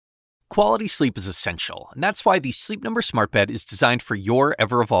Quality sleep is essential, and that's why the Sleep Number Smart Bed is designed for your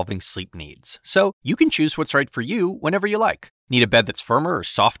ever-evolving sleep needs. So you can choose what's right for you whenever you like. Need a bed that's firmer or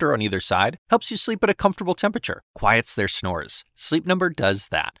softer on either side? Helps you sleep at a comfortable temperature, quiets their snores. Sleep Number does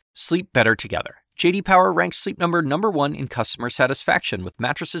that. Sleep better together. J.D. Power ranks Sleep Number #1 in customer satisfaction with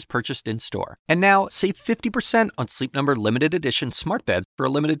mattresses purchased in-store. And now, save 50% on Sleep Number limited edition smart beds for a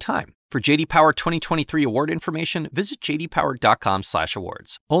limited time. For J.D. Power 2023 award information, visit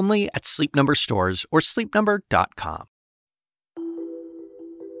jdpower.com/awards. Only at Sleep Number stores or sleepnumber.com.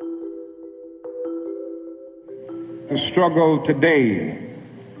 The struggle today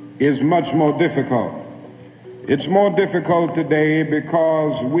is much more difficult. It's more difficult today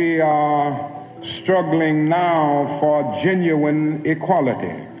because we are struggling now for genuine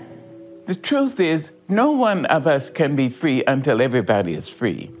equality. The truth is, no one of us can be free until everybody is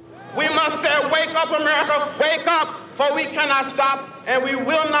free. We must say, wake up, America, wake up, for we cannot stop, and we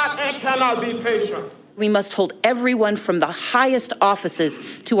will not and cannot be patient. We must hold everyone from the highest offices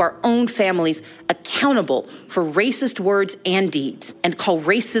to our own families accountable for racist words and deeds, and call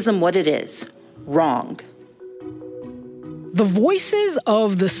racism what it is: wrong. The voices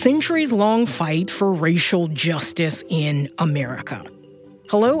of the centuries-long fight for racial justice in America.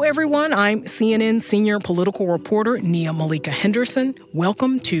 Hello, everyone. I'm CNN senior political reporter Nia Malika Henderson.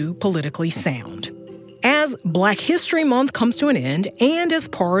 Welcome to Politically Sound. As Black History Month comes to an end, and as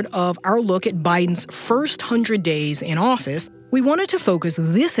part of our look at Biden's first 100 days in office, we wanted to focus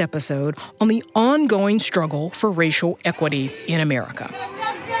this episode on the ongoing struggle for racial equity in America. No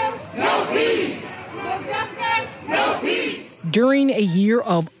justice, no peace. No justice, no peace. During a year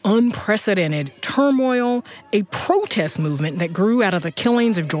of unprecedented turmoil, a protest movement that grew out of the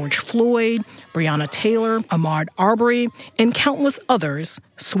killings of George Floyd, Breonna Taylor, Ahmaud Arbery, and countless others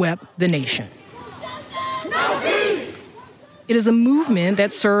swept the nation. No peace. It is a movement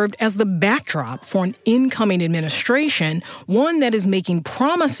that served as the backdrop for an incoming administration, one that is making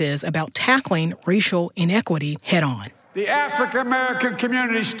promises about tackling racial inequity head on. The African American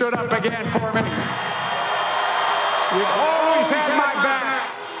community stood up again for me. You've always had my back,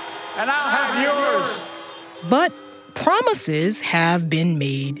 and I'll have yours. But promises have been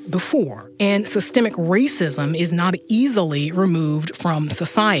made before, and systemic racism is not easily removed from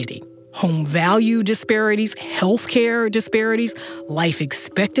society. Home value disparities, healthcare disparities, life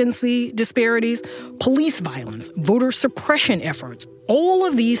expectancy disparities, police violence, voter suppression efforts. All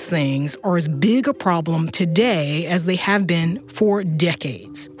of these things are as big a problem today as they have been for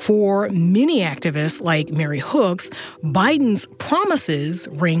decades. For many activists like Mary Hooks, Biden's promises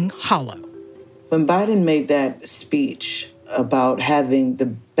ring hollow. When Biden made that speech about having the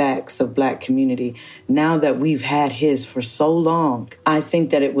backs of Black community, now that we've had his for so long, I think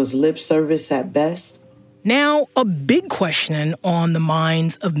that it was lip service at best. Now, a big question on the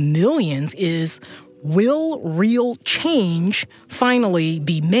minds of millions is, will real change finally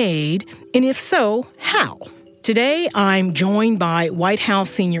be made? And if so, how? Today, I'm joined by White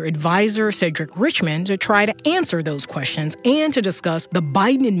House senior advisor Cedric Richmond to try to answer those questions and to discuss the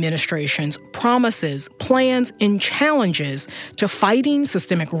Biden administration's promises, plans, and challenges to fighting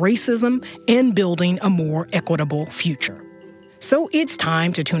systemic racism and building a more equitable future. So it's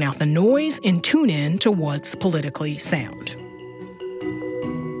time to tune out the noise and tune in to what's politically sound.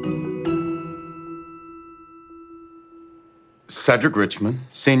 Cedric Richmond,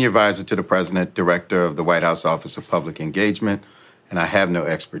 Senior Advisor to the President, Director of the White House Office of Public Engagement, and I have no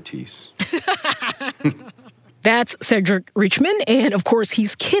expertise. That's Cedric Richmond, and of course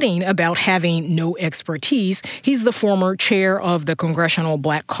he's kidding about having no expertise. He's the former chair of the Congressional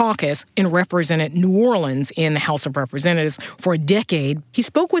Black Caucus and represented New Orleans in the House of Representatives for a decade. He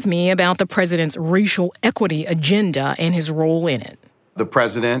spoke with me about the president's racial equity agenda and his role in it. The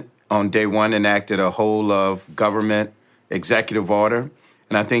president, on day one, enacted a whole of government executive order,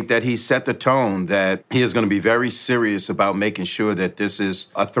 and I think that he set the tone that he is going to be very serious about making sure that this is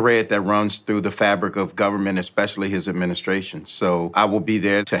a thread that runs through the fabric of government, especially his administration. So I will be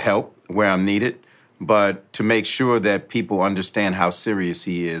there to help where I'm needed, but to make sure that people understand how serious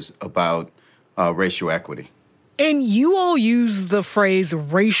he is about racial equity. And you all use the phrase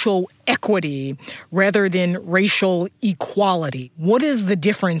racial equity rather than racial equality. What is the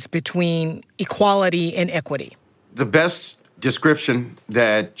difference between equality and equity? The best description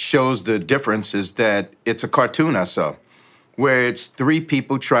that shows the difference is that it's a cartoon I saw, where it's three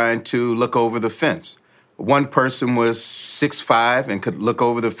people trying to look over the fence. One person was 6'5" and could look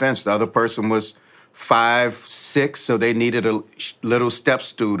over the fence. The other person was 5'6", so they needed a little step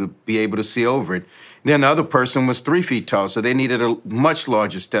stool to be able to see over it. Then the other person was 3 feet tall, so they needed a much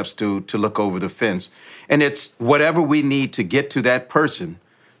larger step stool to look over the fence. And it's whatever we need to get to that person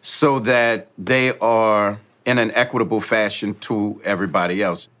so that they are in an equitable fashion to everybody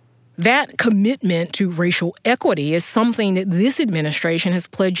else. That commitment to racial equity is something that this administration has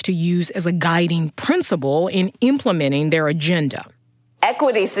pledged to use as a guiding principle in implementing their agenda.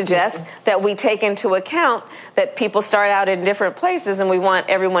 Equity suggests that we take into account that people start out in different places and we want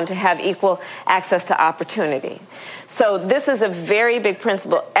everyone to have equal access to opportunity. So this is a very big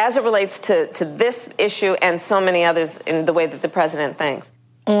principle as it relates to this issue and so many others in the way that the president thinks.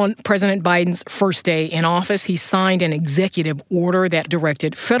 On President Biden's first day in office, he signed an executive order that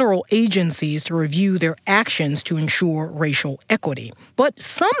directed federal agencies to review their actions to ensure racial equity. But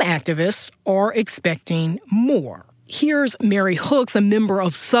some activists are expecting more. Here's Mary Hooks, a member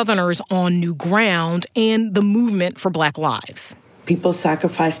of Southerners on New Ground and the Movement for Black Lives. People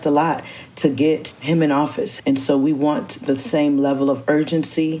sacrificed a lot to get him in office. And so we want the same level of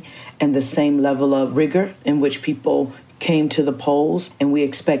urgency and the same level of rigor in which people came to the polls. And we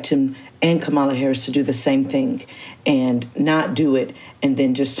expect him and Kamala Harris to do the same thing and not do it and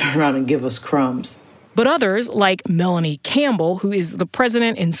then just turn around and give us crumbs. But others, like Melanie Campbell, who is the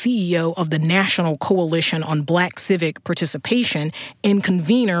president and CEO of the National Coalition on Black Civic Participation and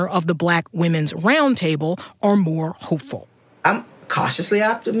convener of the Black Women's Roundtable, are more hopeful. I'm cautiously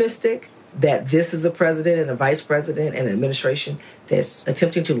optimistic that this is a president and a vice president and an administration that's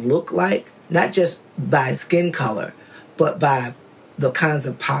attempting to look like, not just by skin color, but by the kinds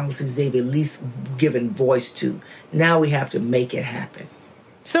of policies they've at least given voice to. Now we have to make it happen.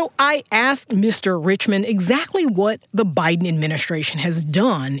 So I asked Mr. Richmond exactly what the Biden administration has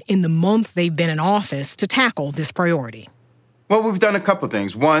done in the month they've been in office to tackle this priority. Well, we've done a couple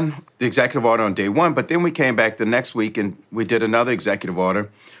things. One, the executive order on day one, but then we came back the next week and we did another executive order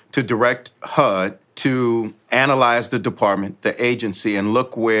to direct HUD to analyze the department, the agency, and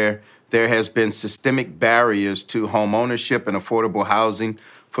look where there has been systemic barriers to home ownership and affordable housing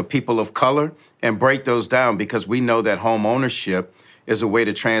for people of color and break those down, because we know that home ownership is a way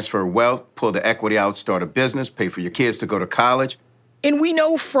to transfer wealth, pull the equity out, start a business, pay for your kids to go to college. And we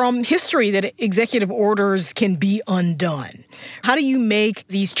know from history that executive orders can be undone. How do you make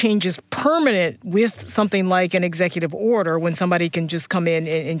these changes permanent with something like an executive order when somebody can just come in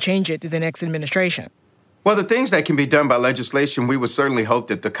and change it to the next administration? Well, the things that can be done by legislation, we would certainly hope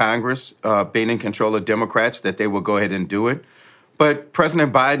that the Congress, being in control of Democrats, that they will go ahead and do it. But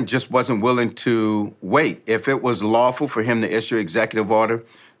President Biden just wasn't willing to wait. If it was lawful for him to issue an executive order,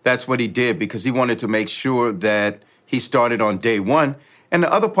 that's what he did, because he wanted to make sure that he started on day one. And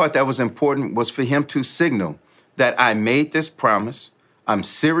the other part that was important was for him to signal that I made this promise, I'm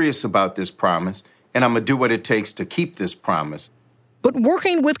serious about this promise, and I'm going to do what it takes to keep this promise. But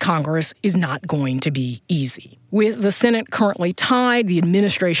working with Congress is not going to be easy. With the Senate currently tied, the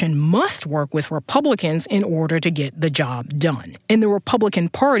administration must work with Republicans in order to get the job done. And the Republican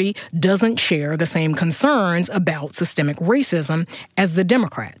Party doesn't share the same concerns about systemic racism as the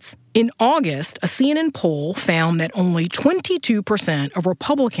Democrats. In August, a CNN poll found that only 22% of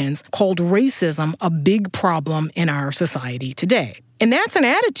Republicans called racism a big problem in our society today. And that's an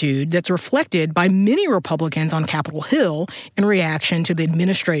attitude that's reflected by many Republicans on Capitol Hill in reaction to the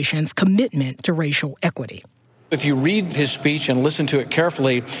administration's commitment to racial equity. If you read his speech and listen to it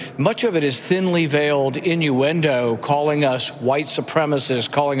carefully, much of it is thinly veiled innuendo, calling us white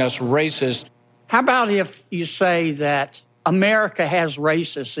supremacists, calling us racist. How about if you say that America has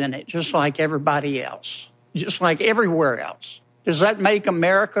racists in it, just like everybody else, just like everywhere else? Does that make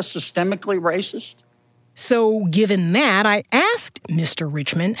America systemically racist? So given that, I asked Mr.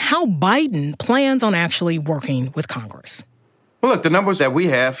 Richmond how Biden plans on actually working with Congress. Well, look, the numbers that we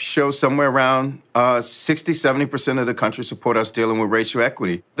have show somewhere around 60-70% of the country support us dealing with racial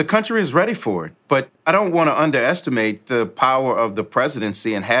equity. The country is ready for it, but I don't want to underestimate the power of the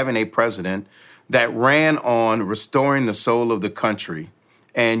presidency and having a president that ran on restoring the soul of the country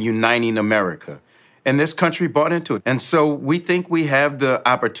and uniting America. And this country bought into it. And so we think we have the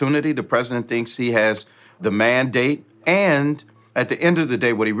opportunity. The president thinks he has the mandate. And at the end of the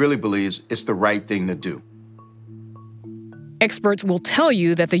day, what he really believes is the right thing to do. Experts will tell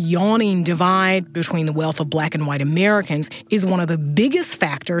you that the yawning divide between the wealth of Black and white Americans is one of the biggest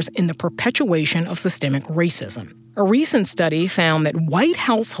factors in the perpetuation of systemic racism. A recent study found that white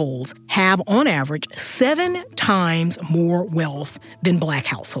households have, on average, 7 times more wealth than Black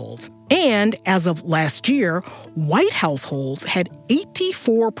households. And as of last year, white households had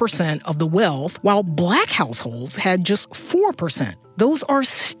 84% of the wealth, while Black households had just 4%. Those are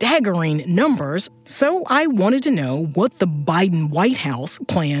staggering numbers, so I wanted to know what the Biden White House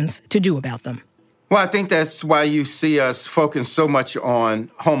plans to do about them. Well, I think that's why you see us focus so much on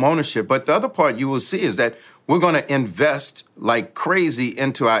home ownership. But the other part you will see is that We're going to invest like crazy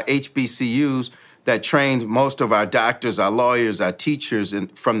into our HBCUs that trains most of our doctors, our lawyers, our teachers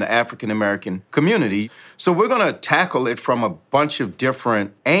from the African-American community. So we're going to tackle it from a bunch of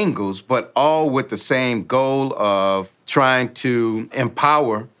different angles, but all with the same goal of trying to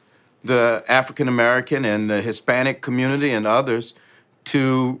empower the African-American and the Hispanic community and others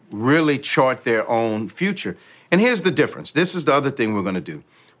to really chart their own future. And here's the difference. This is the other thing we're going to do.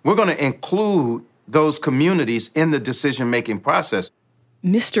 We're going to include those communities in the decision-making process.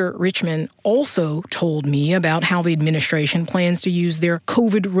 Mr. Richmond also told me about how the administration plans to use their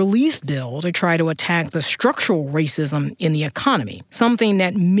COVID relief bill to try to attack the structural racism in the economy, something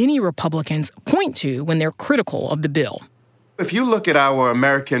that many Republicans point to when they're critical of the bill. If you look at our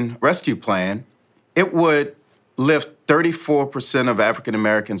American Rescue Plan, it would lift 34% of African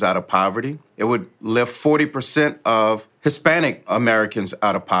Americans out of poverty. It would lift 40% of Hispanic Americans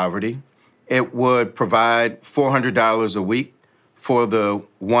out of poverty. It would provide $400 a week for the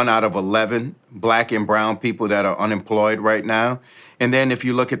 1 out of 11 Black and brown people that are unemployed right now. And then if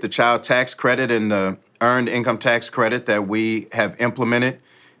you look at the child tax credit and the earned income tax credit that we have implemented,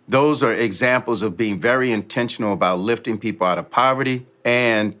 those are examples of being very intentional about lifting people out of poverty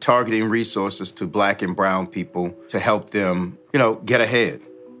and targeting resources to Black and brown people to help them, get ahead.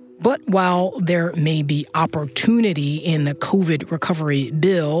 But while there may be opportunity in the COVID recovery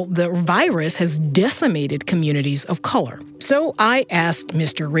bill, the virus has decimated communities of color. So I asked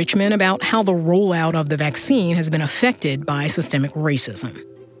Mr. Richmond about how the rollout of the vaccine has been affected by systemic racism.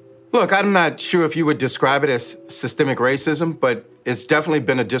 Look, I'm not sure if you would describe it as systemic racism, but it's definitely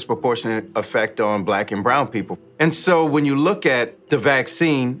been a disproportionate effect on Black and brown people. And so when you look at the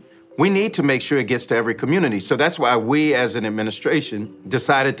vaccine, we need to make sure it gets to every community. So that's why we, as an administration,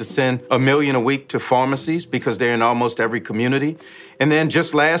 decided to send 1 million a week to pharmacies because they're in almost every community. And then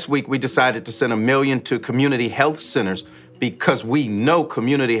just last week, we decided to send 1 million to community health centers because we know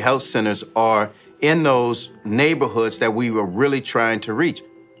community health centers are in those neighborhoods that we were really trying to reach.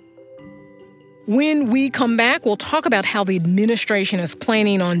 When we come back, we'll talk about how the administration is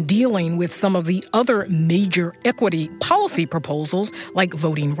planning on dealing with some of the other major equity policy proposals like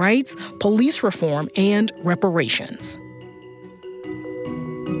voting rights, police reform, and reparations.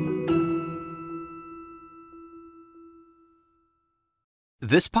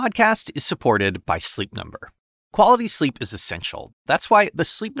 This podcast is supported by Sleep Number. Quality sleep is essential. That's why the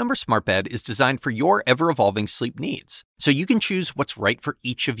Sleep Number Smart Bed is designed for your ever-evolving sleep needs, so you can choose what's right for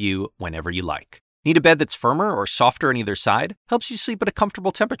each of you whenever you like. Need a bed that's firmer or softer on either side? Helps you sleep at a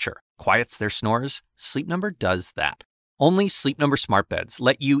comfortable temperature. Quiets their snores? Sleep Number does that. Only Sleep Number Smart Beds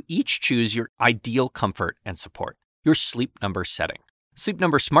let you each choose your ideal comfort and support, your Sleep Number setting. Sleep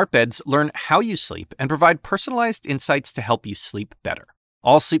Number Smart Beds learn how you sleep and provide personalized insights to help you sleep better.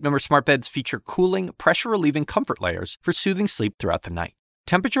 All Sleep Number Smart Beds feature cooling, pressure-relieving comfort layers for soothing sleep throughout the night.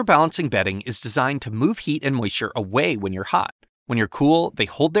 Temperature-balancing bedding is designed to move heat and moisture away when you're hot. When you're cool, they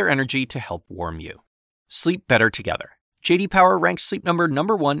hold their energy to help warm you. Sleep better together. J.D. Power ranks Sleep Number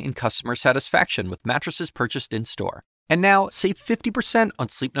 #1 in customer satisfaction with mattresses purchased in-store. And now, save 50% on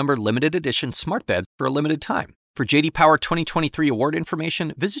Sleep Number limited edition smart beds for a limited time. For J.D. Power 2023 award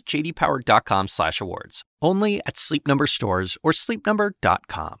information, visit jdpower.com/awards. Only at Sleep Number stores or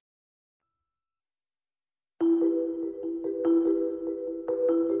sleepnumber.com.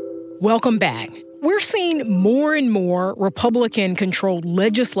 Welcome back. We're seeing more and more Republican-controlled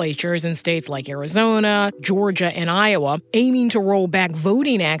legislatures in states like Arizona, Georgia, and Iowa aiming to roll back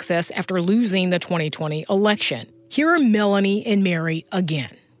voting access after losing the 2020 election. Here are Melanie and Mary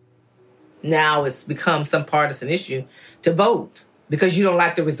again. Now it's become some partisan issue to vote because you don't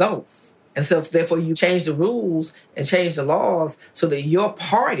like the results. And so therefore you change the rules and change the laws so that your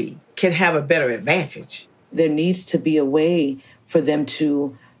party can have a better advantage. There needs to be a way for them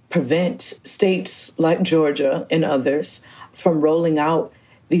to prevent states like Georgia and others from rolling out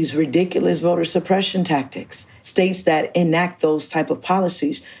these ridiculous voter suppression tactics. States that enact those type of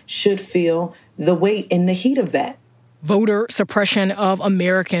policies should feel the weight and the heat of that. Voter suppression of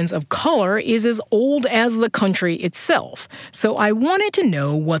Americans of color is as old as the country itself. So I wanted to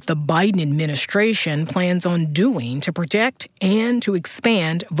know what the Biden administration plans on doing to protect and to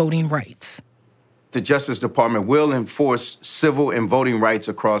expand voting rights. The Justice Department will enforce civil and voting rights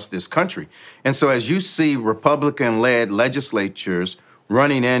across this country. And so as you see Republican-led legislatures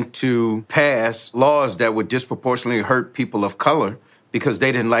running in to pass laws that would disproportionately hurt people of color because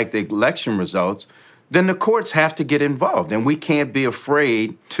they didn't like the election results, then the courts have to get involved. And we can't be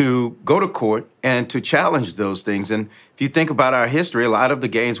afraid to go to court and to challenge those things. And if you think about our history, a lot of the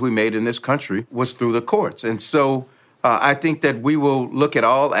gains we made in this country was through the courts. And so I think that we will look at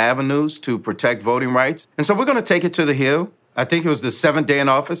all avenues to protect voting rights. And so we're going to take it to the Hill. I think it was the 7th day in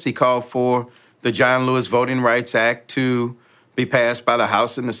office. He called for the John Lewis Voting Rights Act to be passed by the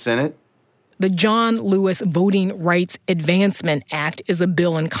House and the Senate. The John Lewis Voting Rights Advancement Act is a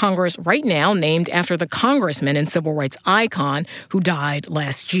bill in Congress right now named after the congressman and civil rights icon who died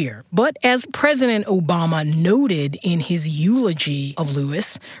last year. But as President Obama noted in his eulogy of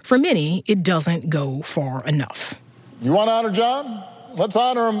Lewis, for many, it doesn't go far enough. You want to honor John? Let's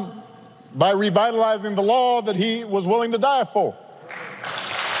honor him by revitalizing the law that he was willing to die for.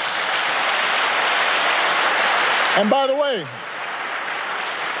 And by the way,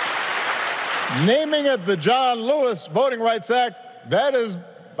 naming it the John Lewis Voting Rights Act, that is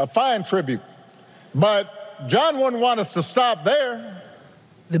a fine tribute. But John wouldn't want us to stop there.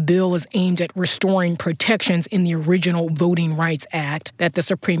 The bill is aimed at restoring protections in the original Voting Rights Act that the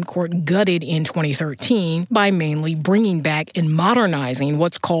Supreme Court gutted in 2013 by mainly bringing back and modernizing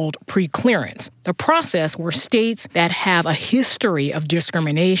what's called preclearance, the process where states that have a history of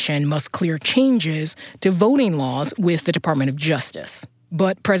discrimination must clear changes to voting laws with the Department of Justice.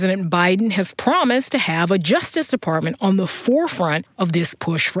 But President Biden has promised to have a Justice Department on the forefront of this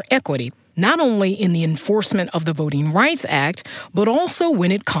push for equity, not only in the enforcement of the Voting Rights Act, but also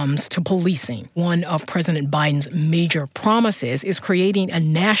when it comes to policing. One of President Biden's major promises is creating a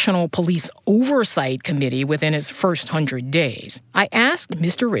National Police Oversight Committee within his first 100 days. I asked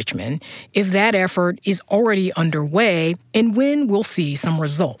Mr. Richmond if that effort is already underway and when we'll see some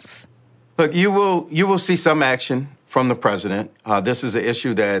results. Look, you will see some action from the president. This is an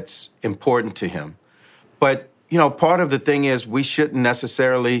issue that's important to him. But, part of the thing is we shouldn't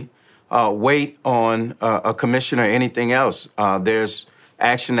necessarily wait on a commission or anything else. There's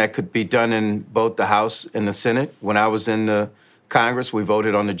action that could be done in both the House and the Senate. When I was in the Congress, we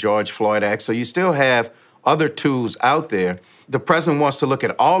voted on the George Floyd Act. So you still have other tools out there. The president wants to look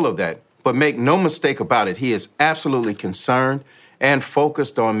at all of that, but make no mistake about it. He is absolutely concerned and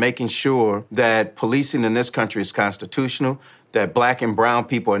focused on making sure that policing in this country is constitutional, that black and brown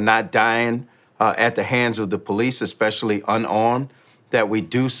people are not dying at the hands of the police, especially unarmed, that we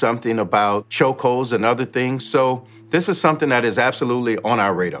do something about chokeholds and other things. So this is something that is absolutely on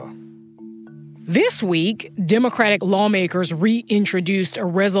our radar. This week, Democratic lawmakers reintroduced a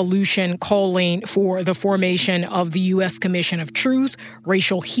resolution calling for the formation of the U.S. Commission of Truth,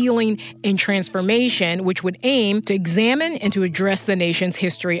 Racial Healing, and Transformation, which would aim to examine and to address the nation's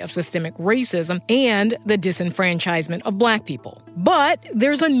history of systemic racism and the disenfranchisement of black people. But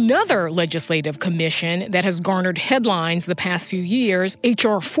there's another legislative commission that has garnered headlines the past few years,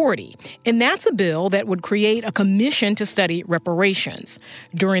 H.R. 40, and that's a bill that would create a commission to study reparations.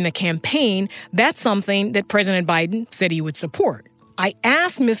 During the campaign, that's something that President Biden said he would support. I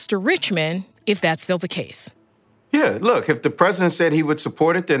asked Mr. Richmond if that's still the case. Yeah, look, if the president said he would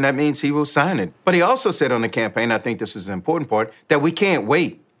support it, then that means he will sign it. But he also said on the campaign, I think this is an important part, that we can't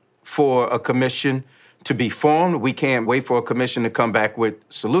wait for a commission to be formed. We can't wait for a commission to come back with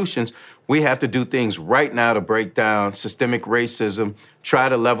solutions. We have to do things right now to break down systemic racism, try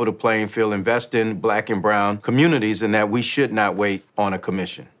to level the playing field, invest in black and brown communities, and that we should not wait on a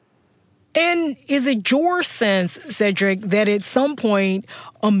commission. And is it your sense, Cedric, that at some point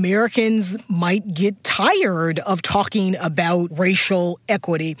Americans might get tired of talking about racial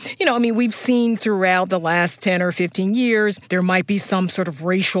equity? We've seen throughout the last 10 or 15 years, there might be some sort of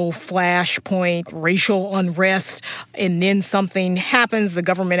racial flashpoint, racial unrest, and then something happens, the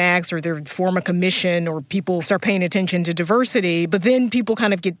government acts or they form a commission or people start paying attention to diversity, but then people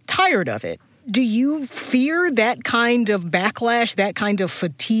kind of get tired of it. Do you fear that kind of backlash, that kind of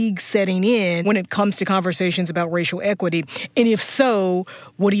fatigue setting in when it comes to conversations about racial equity? And if so,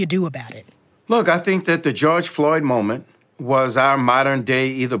 what do you do about it? Look, I think that the George Floyd moment was our modern day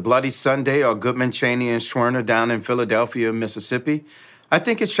either Bloody Sunday or Goodman, Cheney, and Schwerner down in Philadelphia, Mississippi. I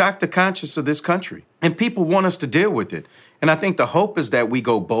think it shocked the conscience of this country. And people want us to deal with it. And I think the hope is that we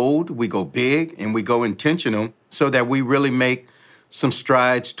go bold, we go big, and we go intentional so that we really make some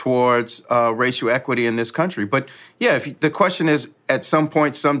strides towards racial equity in this country. But yeah, if the question is, at some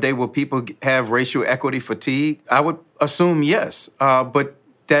point, someday, will people have racial equity fatigue? I would assume yes. But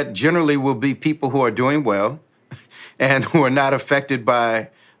that generally will be people who are doing well and who are not affected by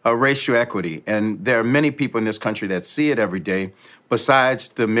racial equity. And there are many people in this country that see it every day, besides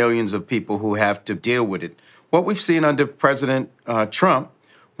the millions of people who have to deal with it. What we've seen under President Trump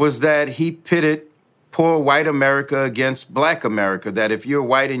was that he pitted poor white America against black America, that if you're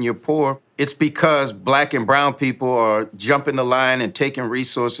white and you're poor, it's because black and brown people are jumping the line and taking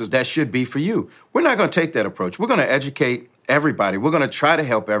resources that should be for you. We're not going to take that approach. We're going to educate everybody. We're going to try to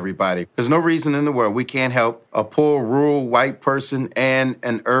help everybody. There's no reason in the world we can't help a poor rural white person and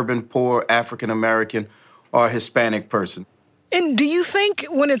an urban poor African-American or Hispanic person. And do you think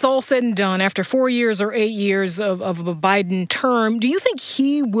when it's all said and done, after 4 years or 8 years of a Biden term, do you think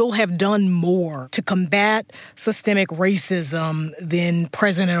he will have done more to combat systemic racism than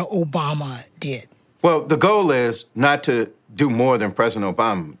President Obama did? Well, the goal is not to do more than President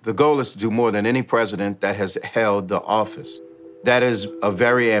Obama. The goal is to do more than any president that has held the office. That is a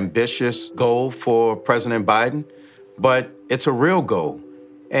very ambitious goal for President Biden, but it's a real goal.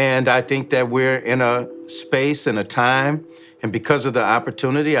 And I think that we're in a space and a time, and because of the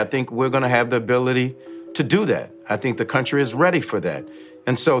opportunity, I think we're going to have the ability to do that. I think the country is ready for that.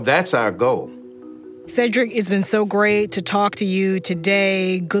 And so that's our goal. Cedric, it's been so great to talk to you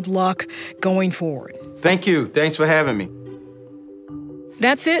today. Good luck going forward. Thank you. Thanks for having me.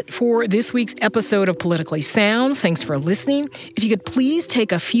 That's it for this week's episode of Politically Sound. Thanks for listening. If you could please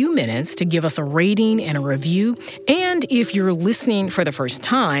take a few minutes to give us a rating and a review. And if you're listening for the first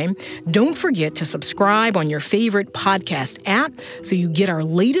time, don't forget to subscribe on your favorite podcast app so you get our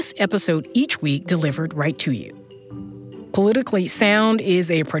latest episode each week delivered right to you. Politically Sound is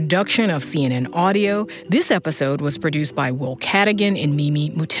a production of CNN Audio. This episode was produced by Will Cadigan and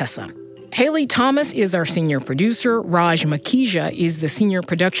Mimi Mutessa. Haley Thomas is our senior producer, Raj Makija is the senior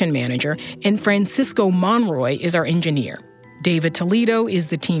production manager, and Francisco Monroy is our engineer. David Toledo is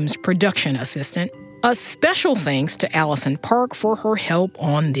the team's production assistant. A special thanks to Allison Park for her help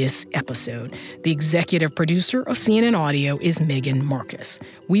on this episode. The executive producer of CNN Audio is Megan Marcus.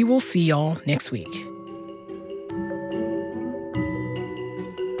 We will see y'all next week.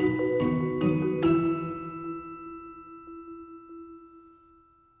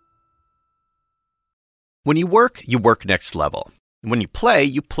 When you work next level. And when you play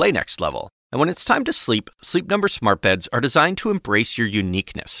next level. And when it's time to sleep, Sleep Number smart beds are designed to embrace your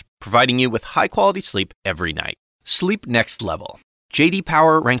uniqueness, providing you with high-quality sleep every night. Sleep next level. J.D.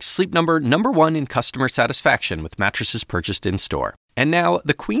 Power ranks Sleep Number number 1 in customer satisfaction with mattresses purchased in-store. And now,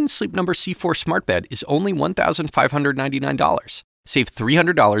 the Queen Sleep Number C4 smart bed is only $1,599. Save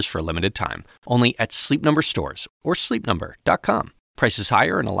 $300 for a limited time, only at Sleep Number stores or sleepnumber.com. Prices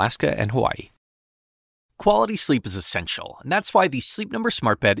higher in Alaska and Hawaii. Quality sleep is essential, and that's why the Sleep Number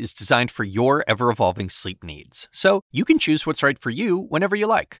smart bed is designed for your ever-evolving sleep needs. So you can choose what's right for you whenever you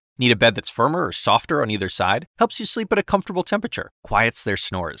like. Need a bed that's firmer or softer on either side? Helps you sleep at a comfortable temperature. Quiets their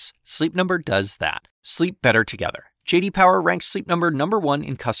snores. Sleep Number does that. Sleep better together. J.D. Power ranks Sleep Number number 1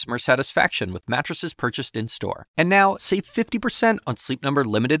 in customer satisfaction with mattresses purchased in-store. And now, save 50% on Sleep Number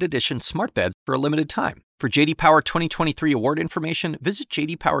limited edition smart beds for a limited time. For J.D. Power 2023 award information, visit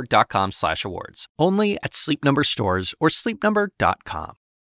jdpower.com/awards. Only at Sleep Number stores or sleepnumber.com.